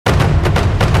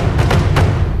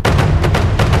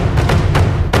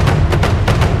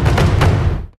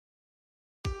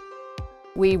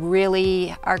We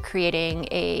really are creating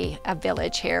a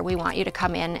village here. We want you to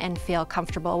come in and feel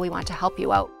comfortable. We want to help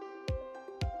you out.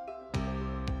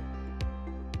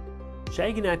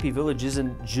 Shaganappi Village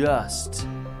isn't just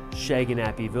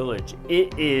Shaganappi Village.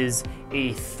 It is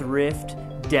a thrift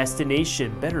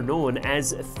destination, better known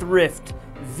as Thrift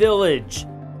Village.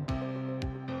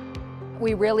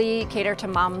 We really cater to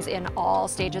moms in all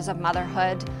stages of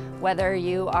motherhood, whether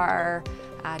you are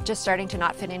just starting to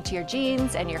not fit into your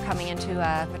jeans and you're coming into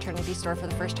a maternity store for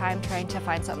the first time trying to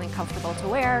find something comfortable to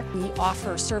wear. We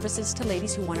offer services to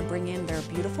ladies who want to bring in their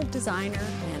beautiful designer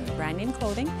and brand name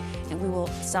clothing, and we will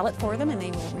sell it for them and they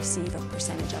will receive a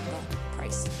percentage of the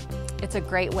price. It's a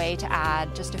great way to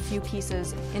add just a few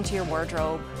pieces into your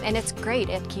wardrobe, and it's great.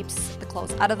 It keeps the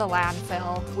clothes out of the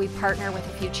landfill. We partner with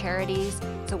a few charities,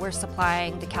 so we're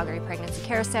supplying the Calgary Pregnancy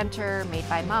Care Center, Made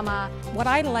by Mama. What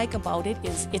I like about it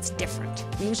is it's different.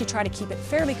 We usually try to keep it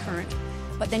fairly current,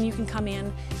 but then you can come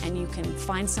in and you can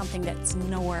find something that's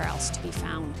nowhere else to be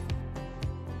found.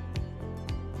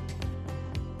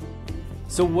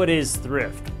 So what is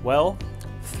thrift? Well,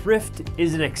 thrift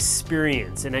is an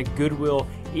experience, and at Goodwill,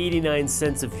 89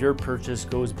 cents of your purchase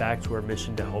goes back to our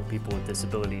mission to help people with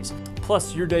disabilities.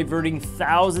 Plus, you're diverting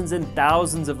thousands and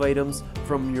thousands of items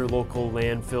from your local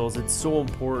landfills. It's so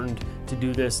important to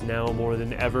do this now more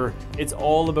than ever. It's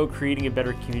all about creating a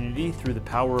better community through the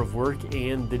power of work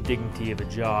and the dignity of a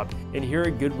job. And here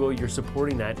at Goodwill, you're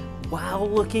supporting that while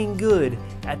looking good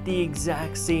at the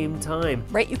exact same time.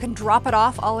 Right, you can drop it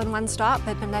off all in one stop,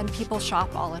 but then people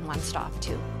shop all in one stop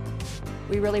too.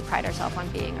 We really pride ourselves on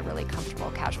being a really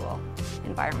comfortable, casual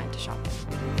environment to shop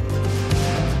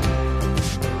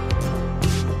in.